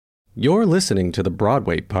You're listening to the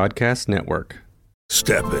Broadway Podcast Network.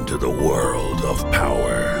 Step into the world of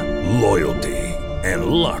power, loyalty, and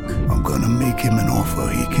luck. I'm gonna make him an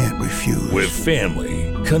offer he can't refuse. With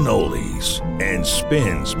family, cannolis, and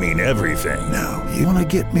spins mean everything. Now, you wanna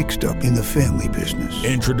get mixed up in the family business.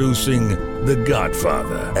 Introducing The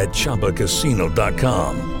Godfather at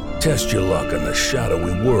ChumbaCasino.com. Test your luck in the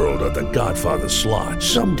shadowy world of The Godfather slot.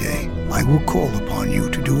 Someday, I will call upon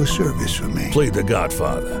you to do a service for me. Play The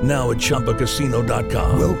Godfather, now at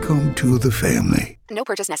ChumbaCasino.com. Welcome to the family. No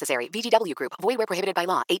purchase necessary. VGW Group. Void where prohibited by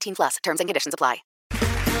law. 18 plus. Terms and conditions apply.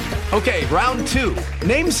 Okay, round two.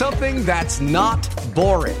 Name something that's not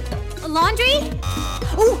boring. A laundry?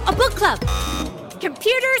 Ooh, a book club.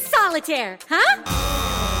 Computer solitaire, huh?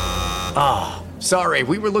 Ah, sorry,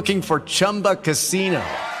 we were looking for Chumba Casino.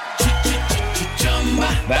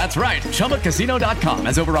 That's right, ChumbaCasino.com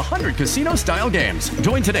has over 100 casino-style games.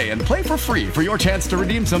 Join today and play for free for your chance to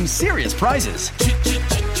redeem some serious prizes.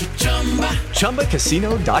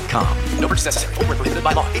 ChumbaCasino.com. No purchase necessary. Void where prohibited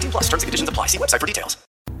by law. 18 plus. Terms and conditions apply. See website for details.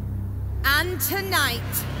 And tonight,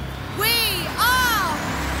 we are...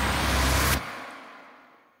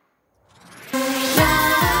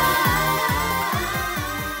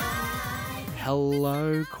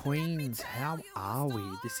 Hello, Queens. How are we?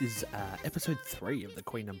 This is episode 3 of the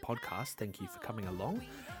Queendom podcast. Thank you for coming along.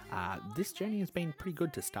 This journey has been pretty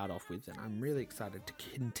good to start off with, and I'm really excited to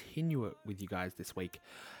continue it with you guys this week.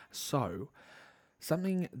 So,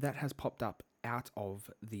 something that has popped up out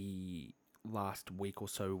of the last week or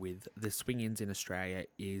so with the swing-ins in Australia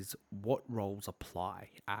is what roles apply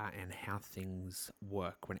and how things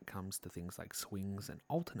work when it comes to things like swings and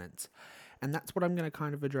alternates. And that's what I'm going to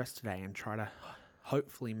kind of address today and try to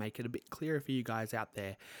hopefully make it a bit clearer for you guys out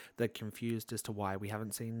there that are confused as to why we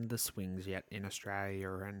haven't seen the swings yet in Australia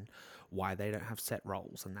and why they don't have set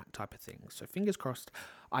roles and that type of thing. So fingers crossed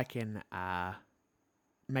I can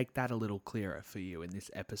make that a little clearer for you in this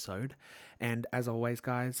episode. And as always,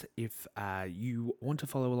 guys, if you want to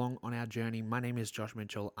follow along on our journey, my name is Josh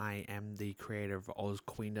Mitchell. I am the creator of Oz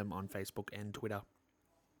Queendom on Facebook and Twitter.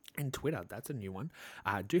 And Twitter, that's a new one.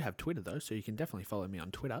 I do have Twitter though, so you can definitely follow me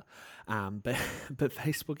on Twitter. But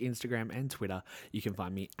Facebook, Instagram, and Twitter, you can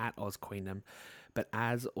find me at Oz Queendom. But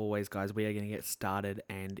as always, guys, we are going to get started,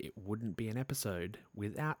 and it wouldn't be an episode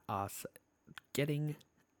without us getting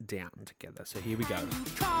down together. So here we go.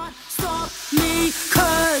 Can't stop me,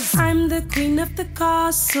 'cause I'm the queen of the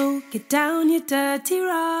castle. Get down, you dirty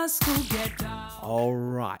rascal. Get down. All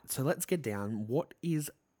right, so let's get down. What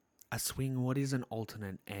is a swing, what is an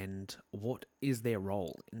alternate, and what is their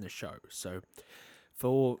role in the show? So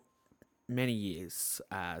for many years,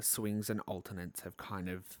 swings and alternates have kind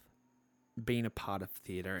of been a part of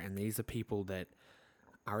theatre, and these are people that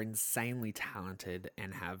are insanely talented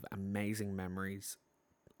and have amazing memories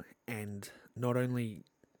and not only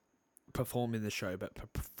perform in the show, but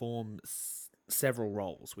perform several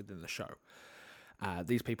roles within the show.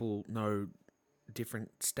 These people know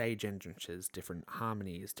different stage entrances, different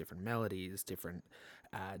harmonies, different melodies, different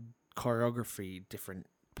choreography, different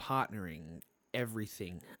partnering,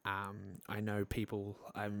 everything. I know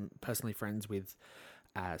people, I'm personally friends with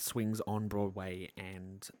swings on Broadway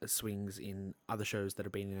and swings in other shows that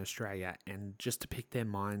have been in Australia, and just to pick their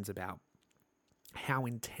minds about how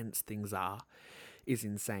intense things are is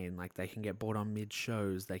insane. Like, they can get bored on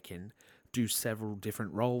mid-shows, they can do several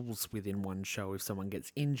different roles within one show if someone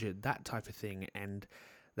gets injured, that type of thing, and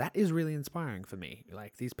that is really inspiring for me.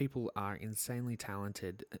 Like, these people are insanely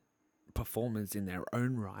talented performers in their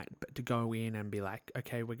own right, but to go in and be like,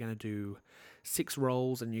 okay, we're going to do 6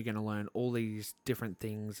 roles and you're going to learn all these different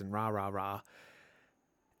things and rah,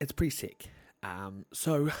 it's pretty sick.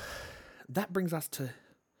 So that brings us to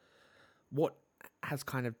what has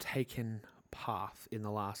kind of taken path in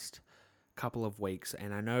the last couple of weeks,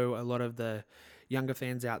 and I know a lot of the younger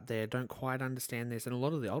fans out there don't quite understand this, and a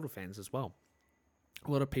lot of the older fans as well.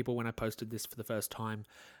 A lot of people, when I posted this for the first time,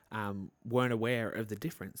 weren't aware of the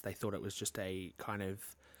difference. They thought it was just a kind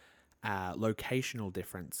of locational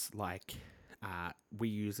difference, like we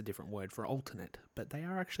use a different word for alternate, but they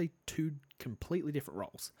are actually 2 completely different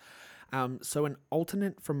roles. So an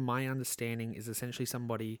alternate, from my understanding, is essentially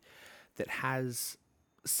somebody that has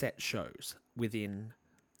set shows within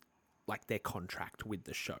like their contract with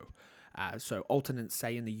the show. So alternates,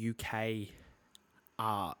 say in the UK,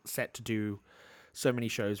 are set to do so many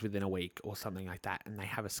shows within a week or something like that, and they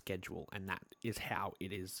have a schedule, and that is how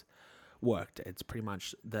it is worked. It's pretty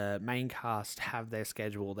much the main cast have their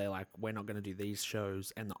schedule. They're like, we're not going to do these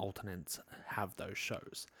shows, and the alternates have those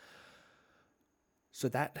shows. So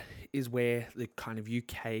that is where the kind of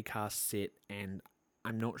UK cast sit, and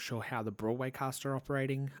I'm not sure how the Broadway cast are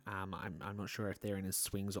operating. I'm not sure if they're in as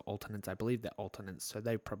swings or alternates. I believe they're alternates, so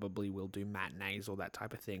they probably will do matinees or that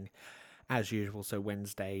type of thing as usual. So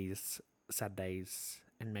Wednesdays, Saturdays,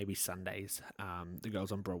 and maybe Sundays, the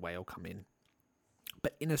girls on Broadway will come in.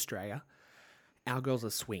 But in Australia, our girls are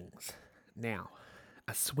swings. Now,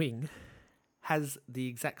 a swing has the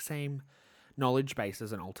exact same knowledge base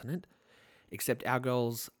as an alternate, except our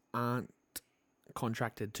girls aren't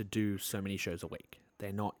contracted to do so many shows a week.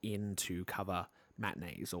 They're not in to cover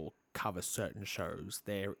matinees or cover certain shows.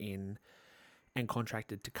 They're in and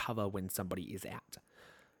contracted to cover when somebody is out.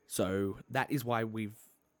 So that is why we've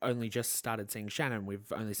only just started seeing Shannon.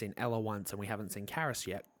 We've only seen Ella once and we haven't seen Karis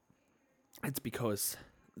yet. It's because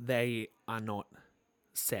they are not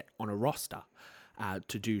set on a roster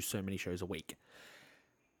to do so many shows a week.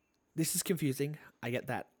 This is confusing. I get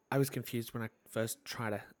that. I was confused when I first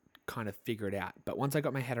tried to kind of figure it out, but once I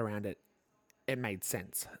got my head around it, it made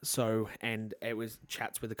sense. So, and it was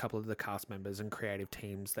chats with a couple of the cast members and creative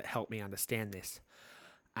teams that helped me understand this.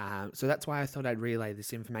 So that's why I thought I'd relay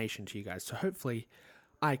this information to you guys. So hopefully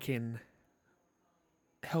I can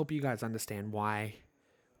help you guys understand why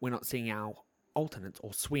we're not seeing our alternates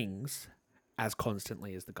or swings as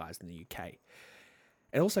constantly as the guys in the UK.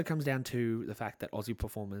 It also comes down to the fact that Aussie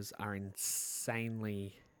performers are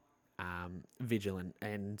insanely vigilant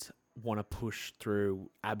and want to push through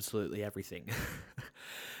absolutely everything.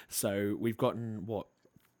 So we've gotten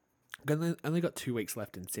only got 2 weeks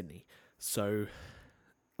left in Sydney. So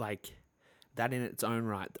like that in its own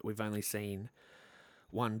right, that we've only seen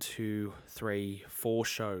 1, 2, 3, 4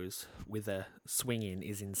 shows with a swing in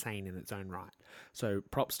is insane in its own right. So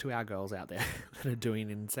props to our girls out there that are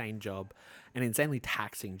doing an insane job, an insanely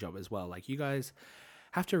taxing job as well. Like, you guys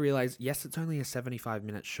have to realize, yes, it's only a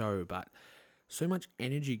 75-minute show, but so much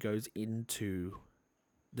energy goes into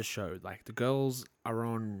the show. Like, the girls are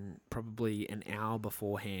on probably an hour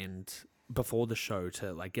beforehand, before the show,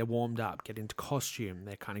 to like get warmed up, get into costume.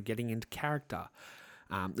 They're kind of getting into character.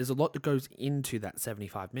 There's a lot that goes into that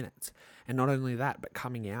 75 minutes. And not only that, but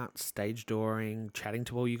coming out, stage dooring, chatting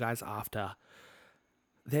to all you guys after.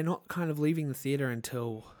 They're not kind of leaving the theatre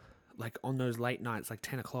until like on those late nights, like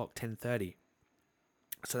 10 o'clock, 10:30.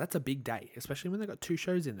 So that's a big day, especially when they've got 2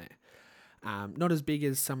 shows in there. Not as big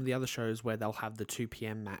as some of the other shows where they'll have the 2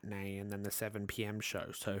 p.m. matinee and then the 7 p.m.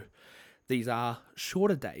 show. So these are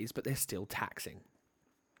shorter days, but they're still taxing.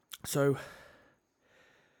 So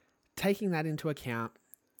taking that into account,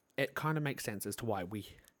 it kind of makes sense as to why we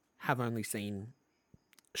have only seen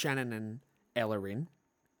Shannon and Ella in.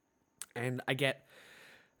 And I get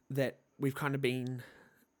that we've kind of been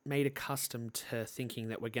made accustomed to thinking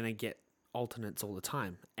that we're going to get alternates all the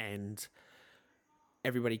time. And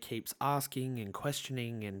everybody keeps asking and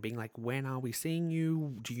questioning and being like, when are we seeing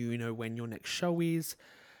you? Do you know when your next show is?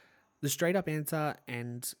 The straight up answer,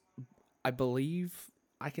 and I believe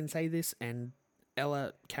I can say this, and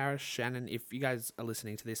Ella, Karis, Shannon, if you guys are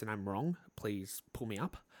listening to this and I'm wrong, please pull me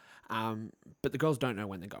up. But the girls don't know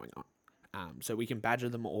when they're going on. So we can badger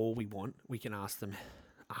them all we want. We can ask them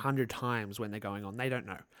 100 times when they're going on. They don't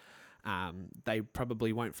know. They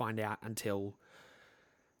probably won't find out until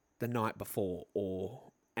the night before or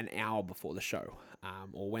an hour before the show,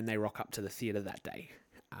 or when they rock up to the theatre that day.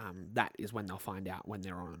 That is when they'll find out when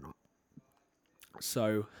they're on or not.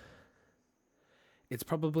 So it's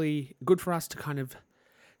probably good for us to kind of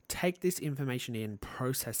take this information in,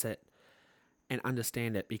 process it, and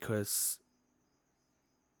understand it, because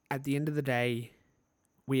at the end of the day,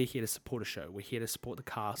 we are here to support a show. We're here to support the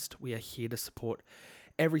cast. We are here to support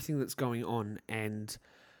everything that's going on, and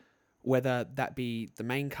whether that be the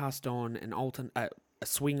main cast on, a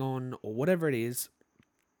swing on, or whatever it is,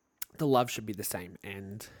 the love should be the same.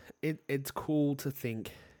 And it's cool to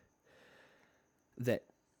think that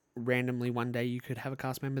randomly one day you could have a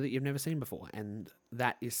cast member that you've never seen before, and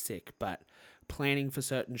that is sick. But planning for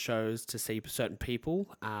certain shows to see certain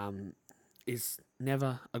people is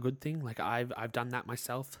never a good thing. Like, I've done that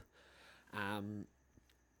myself. On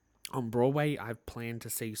Broadway, I've planned to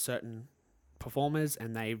see certain performers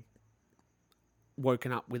and they've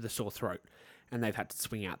woken up with a sore throat and they've had to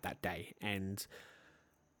swing out that day, and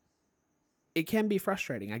it can be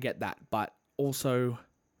frustrating. I get that, but also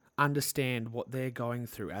understand what they're going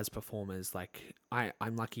through as performers. Like,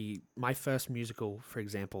 I'm lucky. My first musical, for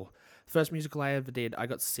example, the first musical I ever did, I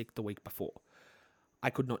got sick the week before.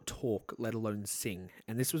 I could not talk, let alone sing.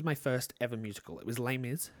 And this was my first ever musical. It was Les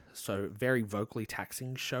Mis, so very vocally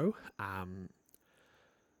taxing show.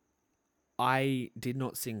 I did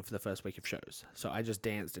not sing for the first week of shows, so I just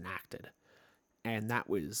danced and acted. And that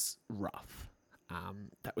was rough.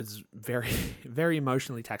 that was very, very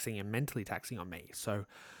emotionally taxing and mentally taxing on me. So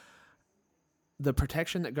the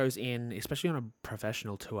protection that goes in, especially on a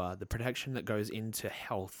professional tour, the protection that goes into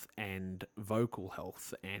health and vocal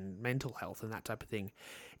health and mental health and that type of thing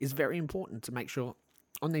is very important to make sure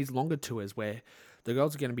on these longer tours where the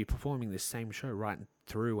girls are going to be performing this same show right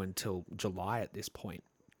through until July at this point.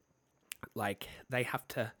 Like, they have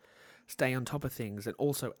to stay on top of things, and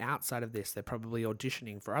also outside of this, they're probably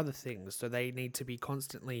auditioning for other things, so they need to be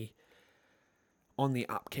constantly on the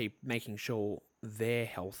upkeep, making sure they're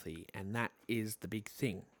healthy, and that is the big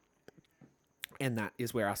thing. And that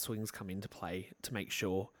is where our swings come into play, to make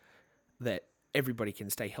sure that everybody can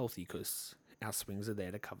stay healthy, because our swings are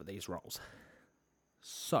there to cover these roles.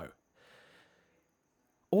 So,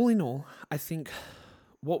 all in all, I think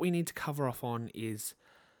what we need to cover off on is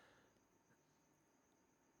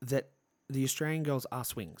that the Australian girls are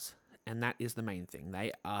swings, and that is the main thing.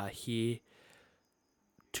 They are here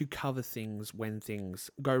to cover things when things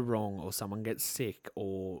go wrong, or someone gets sick,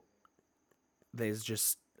 or there's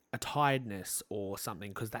just a tiredness or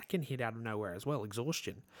something, because that can hit out of nowhere as well.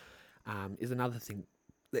 Exhaustion is another thing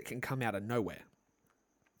that can come out of nowhere.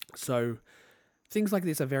 So things like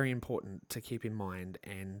this are very important to keep in mind,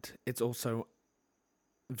 and it's also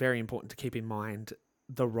very important to keep in mind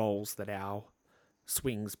the roles that our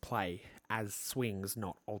swings play as swings,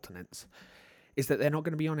 not alternates, is that they're not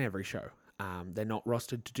going to be on every show. They're not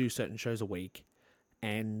rostered to do certain shows a week,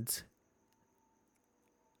 and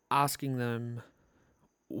asking them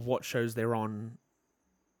what shows they're on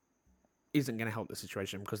isn't going to help the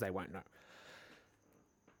situation, because they won't know.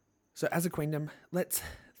 So as a queendom, let's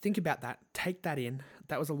think about that, take that in.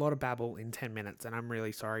 That was a lot of babble in 10 minutes, and I'm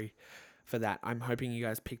really sorry for that. I'm hoping you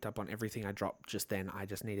guys picked up on everything I dropped just then. I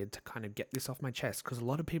just needed to kind of get this off my chest, because a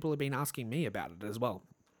lot of people have been asking me about it as well.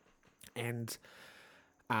 And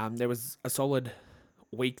there was a solid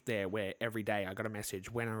week there where every day I got a message,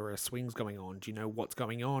 when are swings going on? Do you know what's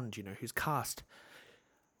going on? Do you know who's cast?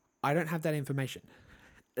 I don't have that information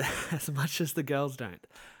as much as the girls don't.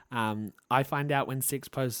 I find out when Six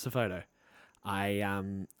posts a photo.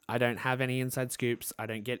 I don't have any inside scoops. I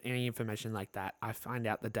don't get any information like that. I find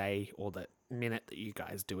out the day or the minute that you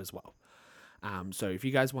guys do as well. So if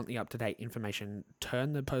you guys want the up-to-date information,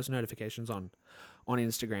 turn the post notifications on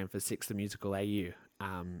Instagram for Six the Musical AU.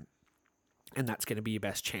 And that's going to be your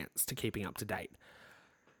best chance to keeping up to date,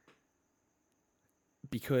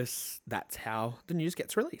 because that's how the news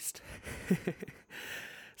gets released.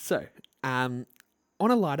 So, on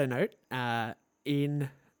a lighter note, in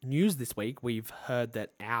news this week, we've heard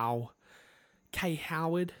that our Kay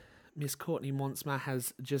Howard, Miss Courtney Monsma,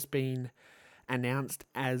 has just been announced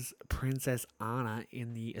as Princess Anna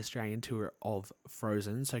in the Australian tour of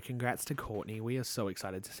Frozen. So congrats to Courtney. We are so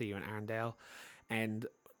excited to see you in Arendelle, and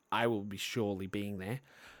I will be surely being there.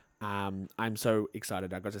 I'm so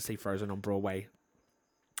excited. I got to see Frozen on Broadway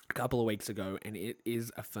a couple of weeks ago, and it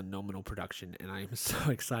is a phenomenal production, and I am so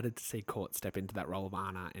excited to see Court step into that role of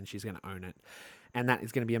Anna, and she's going to own it, and that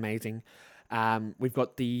is going to be amazing. We've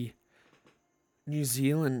got the New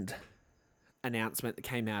Zealand announcement that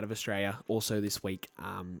came out of Australia also this week.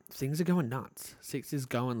 Things are going nuts. Six is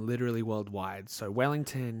going literally worldwide. So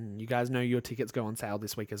Wellington, you guys know your tickets go on sale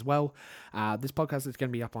this week as well. This podcast is going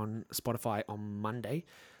to be up on Spotify on Monday,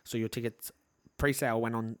 so your tickets pre-sale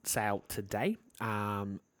went on sale today.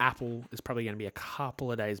 Apple is probably going to be a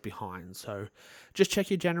couple of days behind, so just check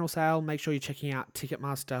your general sale. Make sure you're checking out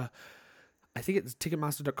Ticketmaster. I think it's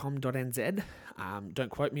ticketmaster.com.nz. Don't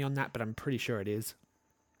quote me on that, but I'm pretty sure it is.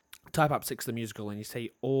 Type up Six the Musical and you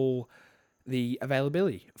see all the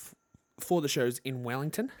availability for the shows in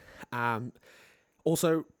Wellington.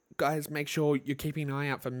 Also, guys, make sure you're keeping an eye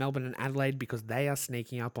out for Melbourne and Adelaide, because they are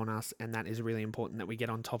sneaking up on us, and that is really important that we get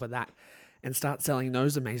on top of that and start selling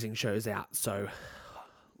those amazing shows out. So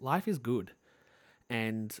life is good,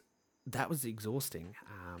 and that was exhausting.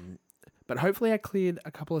 But hopefully I cleared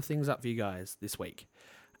a couple of things up for you guys this week.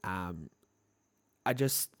 I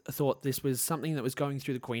just thought this was something that was going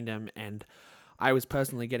through the Queendom, and I was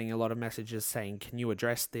personally getting a lot of messages saying, can you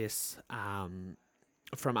address this,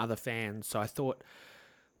 from other fans? So I thought,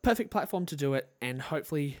 perfect platform to do it, and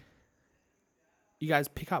hopefully you guys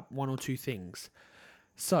pick up one or two things.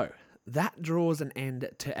 So that draws an end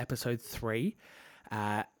to episode 3.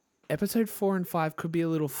 Episode 4 and 5 could be a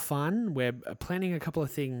little fun. We're planning a couple of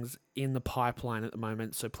things in the pipeline at the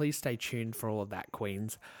moment, so please stay tuned for all of that,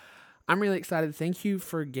 Queens. I'm really excited. Thank you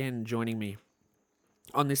for again joining me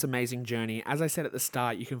on this amazing journey. As I said at the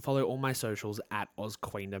start, you can follow all my socials at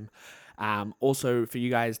OzQueendom. Also, for you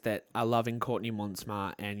guys that are loving Courtney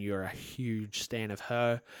Monsma and you're a huge stan of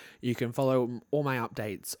her, you can follow all my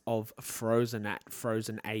updates of Frozen at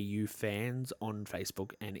Frozen AU Fans on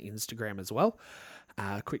Facebook and Instagram as well.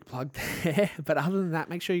 Quick plug there. But other than that,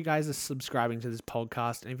 make sure you guys are subscribing to this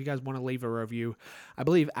podcast. And if you guys want to leave a review, I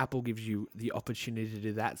believe Apple gives you the opportunity to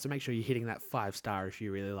do that. So make sure you're hitting that 5-star if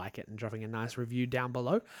you really like it and dropping a nice review down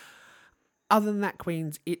below. Other than that,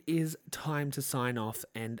 Queens, it is time to sign off,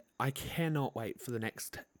 and I cannot wait for the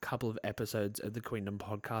next couple of episodes of the Queendom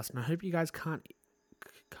podcast, and I hope you guys can't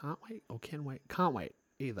wait, or can wait, can't wait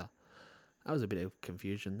either. That was a bit of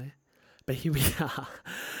confusion there, but here we are.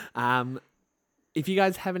 If you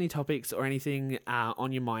guys have any topics or anything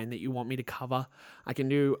on your mind that you want me to cover, I can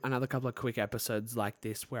do another couple of quick episodes like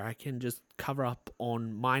this where I can just cover up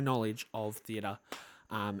on my knowledge of theatre.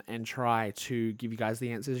 And try to give you guys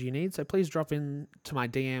the answers you need. So please drop in to my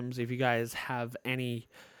DMs if you guys have any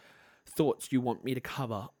thoughts you want me to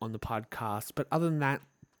cover on the podcast. But other than that,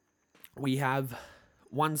 we have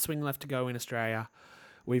one swing left to go in Australia.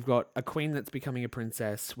 We've got a queen that's becoming a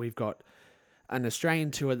princess. We've got an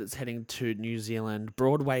Australian tour that's heading to New Zealand.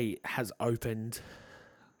 Broadway has opened.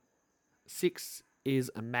 Six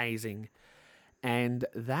is amazing. And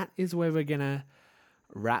that is where we're going to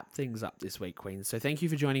wrap things up this week, Queens. So thank you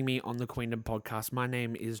for joining me on the Queendom podcast. My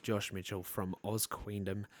name is Josh Mitchell from Oz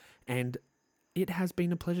Queendom, and it has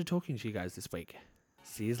been a pleasure talking to you guys this week.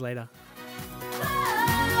 See you later.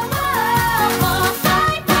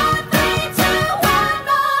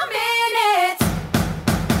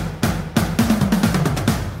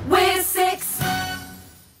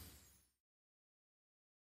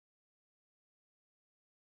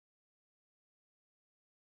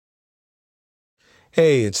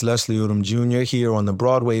 Hey, it's Leslie Odom Jr. here on the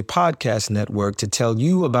Broadway Podcast Network to tell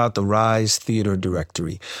you about the Rise Theater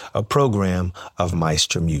Directory, a program of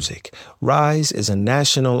Maestro Music. Rise is a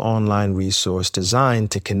national online resource designed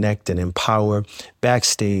to connect and empower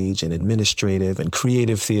backstage and administrative and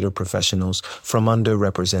creative theater professionals from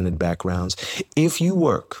underrepresented backgrounds. If you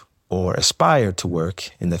work or aspire to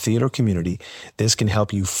work in the theater community, this can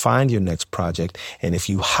help you find your next project. And if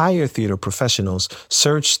you hire theater professionals,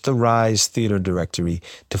 search the Rise Theater Directory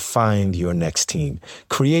to find your next team.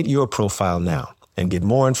 Create your profile now and get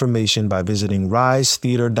more information by visiting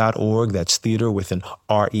risetheater.org. That's theater with an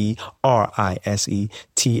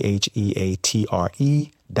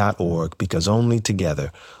RERISETHEATRE.org, because only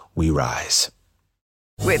together we rise.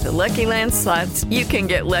 With the Lucky Land Slots, you can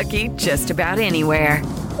get lucky just about anywhere.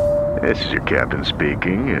 This is your captain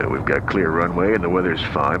speaking. We've got clear runway and the weather's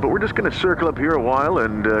fine, but we're just going to circle up here a while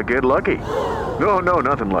and get lucky. No,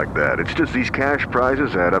 nothing like that. It's just these cash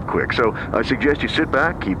prizes add up quick. So I suggest you sit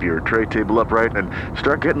back, keep your tray table upright, and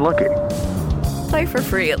start getting lucky. Play for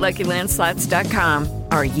free at LuckyLandSlots.com.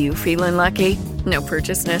 Are you feeling lucky? No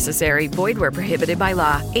purchase necessary. Void where prohibited by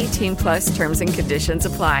law. 18+ terms and conditions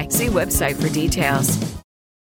apply. See website for details.